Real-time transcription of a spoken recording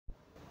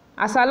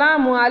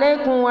Assalamu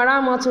alaikum wa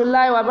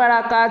rahmatullahi wa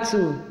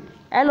barakatuh.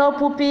 Hello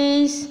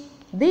puppies.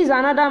 This is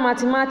another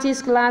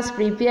mathematics class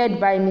prepared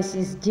by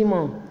Mrs.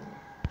 Jimon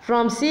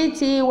from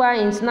CTY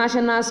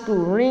International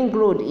School, Ring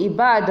Road,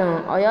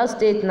 Ibadan, Oyo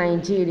State,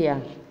 Nigeria.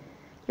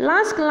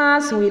 Last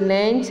class we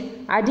learned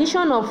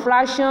addition of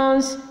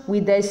fractions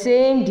with the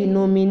same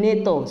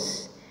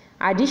denominators.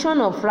 Addition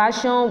of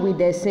fractions with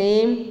the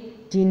same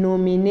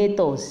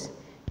denominators.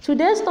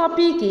 Today's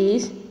topic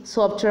is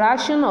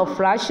subtraction of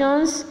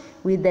fractions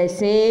with the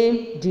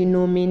same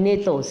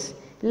denominators.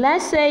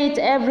 Let's say it,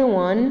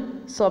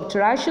 everyone.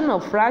 Subtraction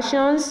of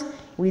fractions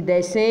with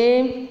the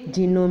same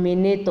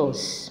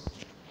denominators.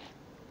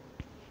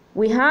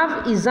 We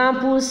have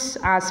examples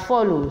as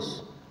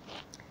follows.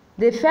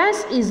 The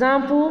first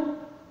example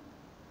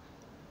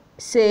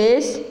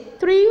says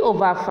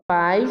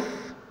 3/5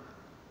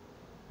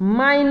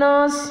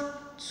 minus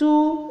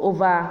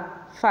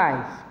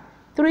 2/5.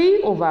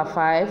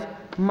 3/5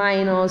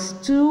 minus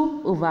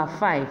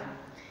 2/5.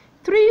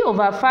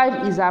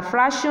 3/5 is a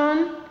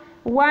fraction,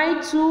 while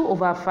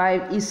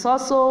 2/5 is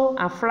also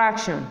a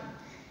fraction.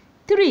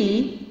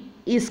 3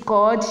 is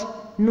called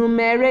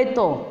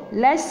numerator.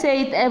 Let's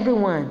say it,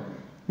 everyone.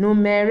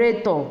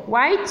 Numerator.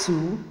 While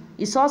 2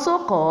 is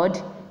also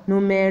called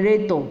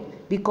numerator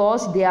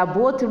because they are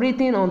both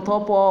written on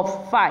top of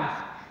 5.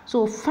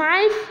 So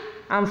 5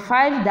 and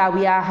 5 that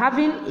we are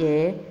having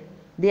here,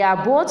 they are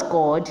both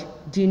called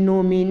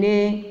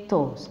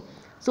denominators.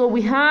 So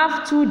we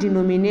have two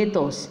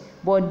denominators,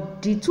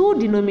 but the two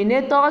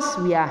denominators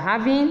we are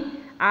having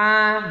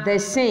are the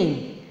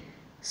same.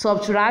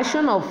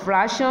 Subtraction of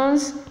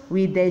fractions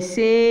with the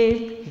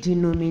same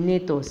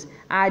denominators.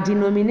 Our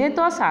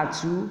denominators are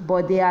 2,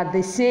 but they are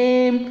the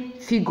same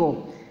figure.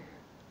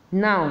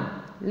 Now,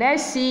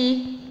 let's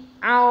see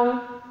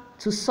how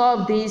to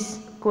solve this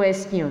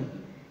question.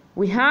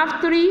 We have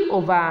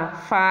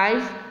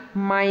 3/5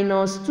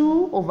 minus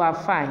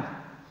 2/5.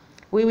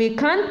 We will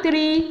count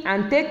 3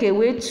 and take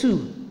away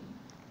 2.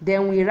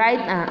 Then we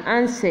write an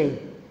answer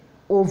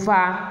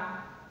over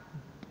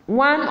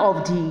one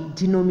of the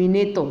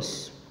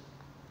denominators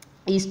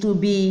is to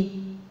be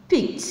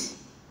picked.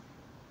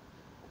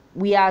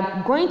 We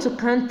are going to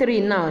count 3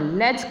 now.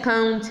 Let's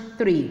count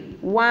 3.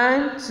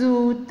 1,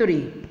 2,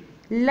 3.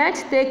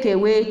 Let's take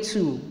away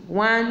 2.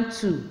 1,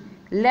 2.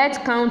 Let's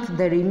count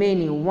the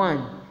remaining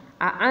 1.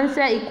 Our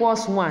answer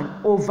equals 1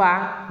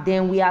 over.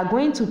 Then we are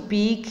going to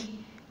pick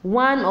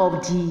one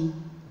of the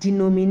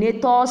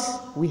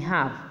denominators we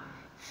have.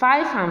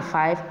 5 and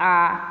 5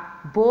 are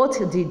both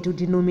the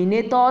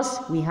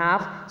denominators we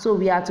have, so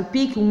we have to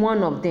pick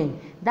one of them.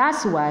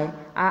 That's why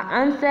our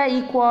answer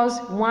equals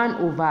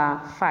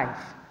 1/5.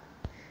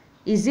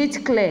 Is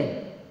it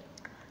clear?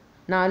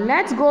 Now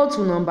let's go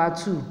to number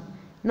 2.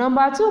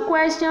 Number 2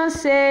 question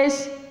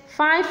says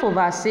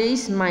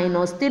 5/6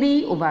 minus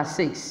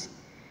 3/6.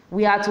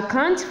 We are to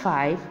count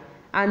 5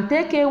 and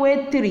take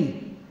away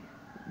 3.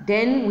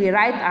 Then we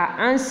write our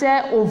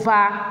answer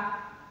over.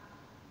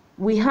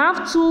 We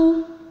have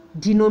two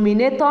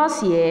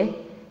denominators here.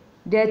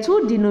 The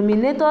two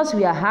denominators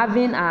we are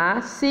having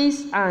are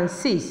 6 and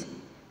 6.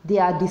 They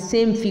are the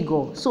same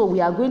figure. So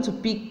we are going to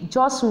pick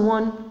just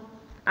one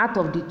out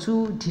of the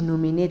two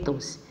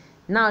denominators.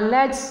 Now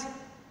let's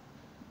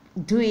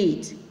do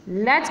it.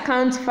 Let's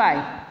count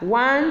 5.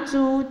 1,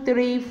 2,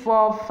 3,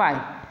 4, 5.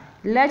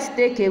 Let's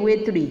take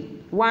away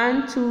 3.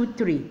 1, 2,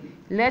 3.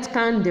 Let's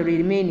count the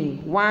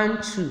remaining.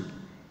 1, 2.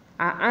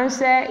 Our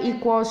answer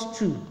equals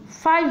 2.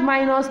 5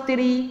 minus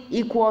 3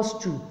 equals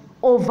 2.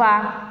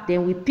 Over,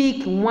 then we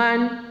pick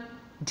one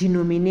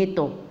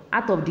denominator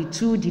out of the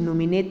two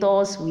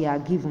denominators we are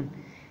given.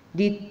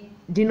 The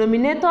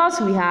denominators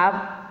we have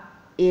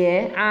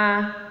here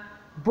are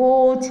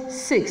both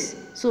 6.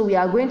 So we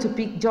are going to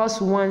pick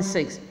just 1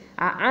 6.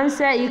 Our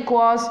answer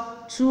equals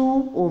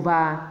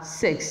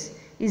 2/6.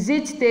 Is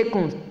it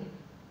taken?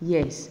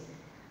 Yes.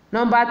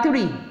 Number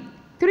 3.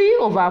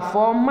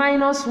 3/4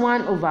 minus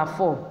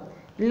 1/4.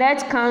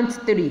 Let's count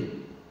 3.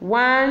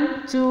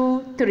 1,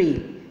 2,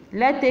 3.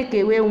 Let's take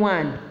away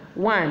 1.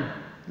 1.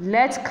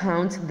 Let's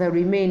count the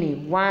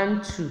remaining.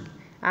 1, 2.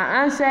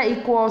 Our answer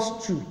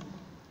equals 2.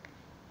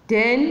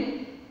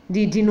 Then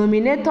the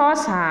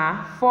denominators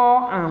are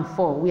 4 and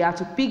 4. We have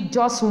to pick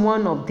just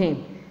one of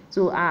them.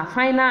 So our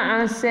final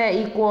answer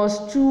equals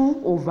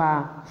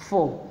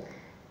 2/4.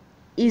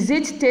 Is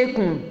it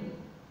taken?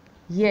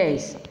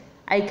 Yes.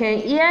 I can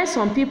hear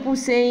some people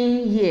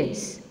saying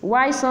yes,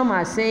 while some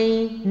are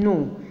saying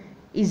no.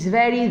 It's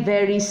very,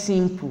 very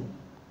simple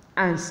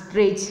and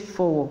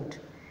straightforward.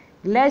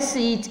 Let's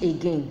see it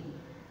again.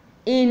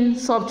 In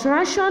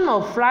subtraction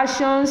of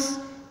fractions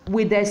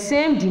with the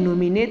same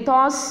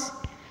denominators,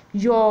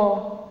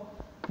 your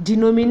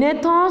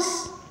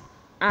denominators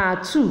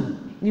are 2.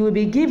 You will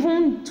be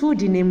given two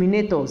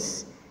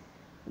denominators,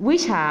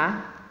 which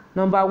are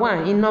number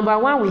 1. In number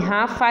 1, we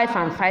have 5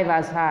 and 5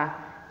 as our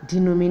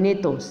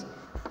denominators.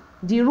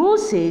 The rule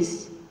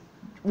says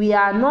we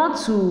are not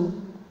to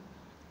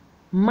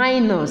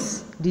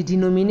minus the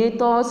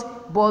denominators,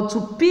 but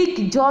to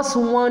pick just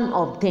one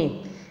of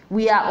them.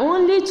 we are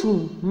only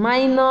to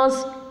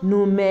minus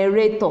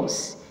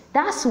numerators.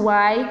 That's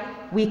why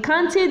we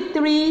counted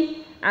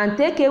 3 and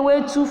take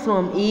away 2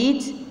 from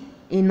it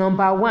in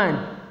number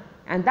 1.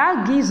 And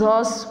that gives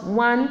us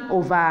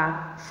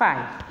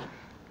 1/5.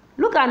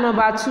 Look at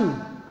number 2.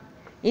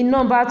 In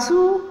number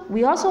 2,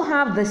 we also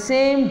have the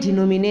same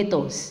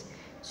denominators.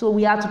 So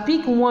we have to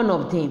pick one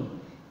of them.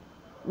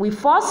 We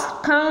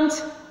first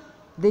count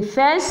the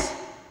first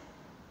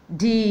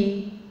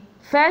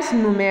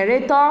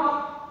numerator,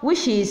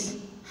 which is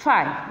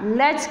 5.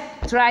 Let's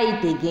try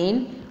it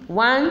again.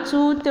 1,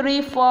 2,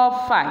 3, 4,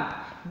 5.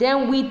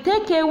 Then we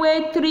take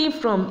away 3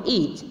 from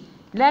it.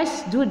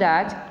 Let's do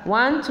that.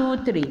 1, 2,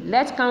 3.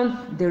 Let's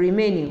count the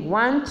remaining.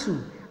 1, 2.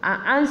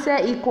 Our answer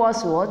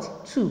equals what?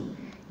 2.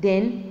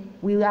 Then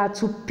we are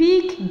to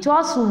pick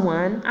just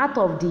one out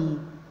of the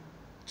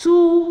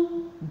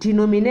 2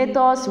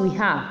 denominators we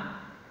have.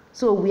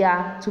 So we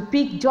are to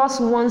pick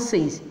just one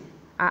 6.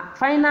 Our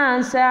final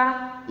answer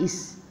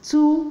is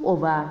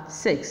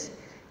 2/6.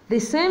 The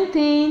same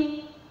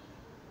thing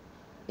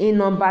in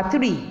number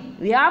 3.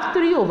 We have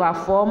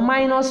 3/4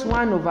 minus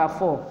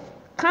 1/4.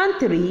 Count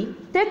 3,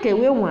 take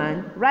away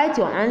 1, write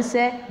your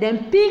answer,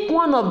 then pick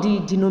one of the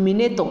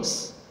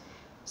denominators.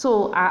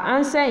 So our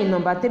answer in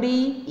number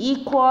 3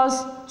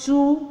 equals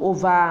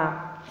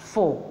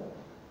 2/4.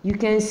 You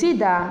can see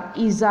that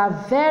is a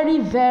very,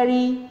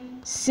 very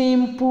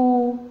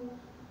simple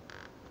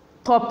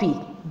topic.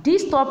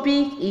 This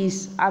topic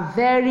is a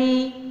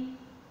very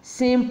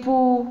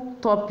simple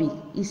topic.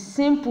 It's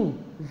simple,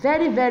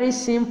 very, very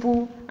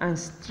simple and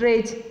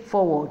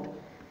straightforward.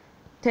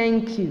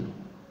 Thank you.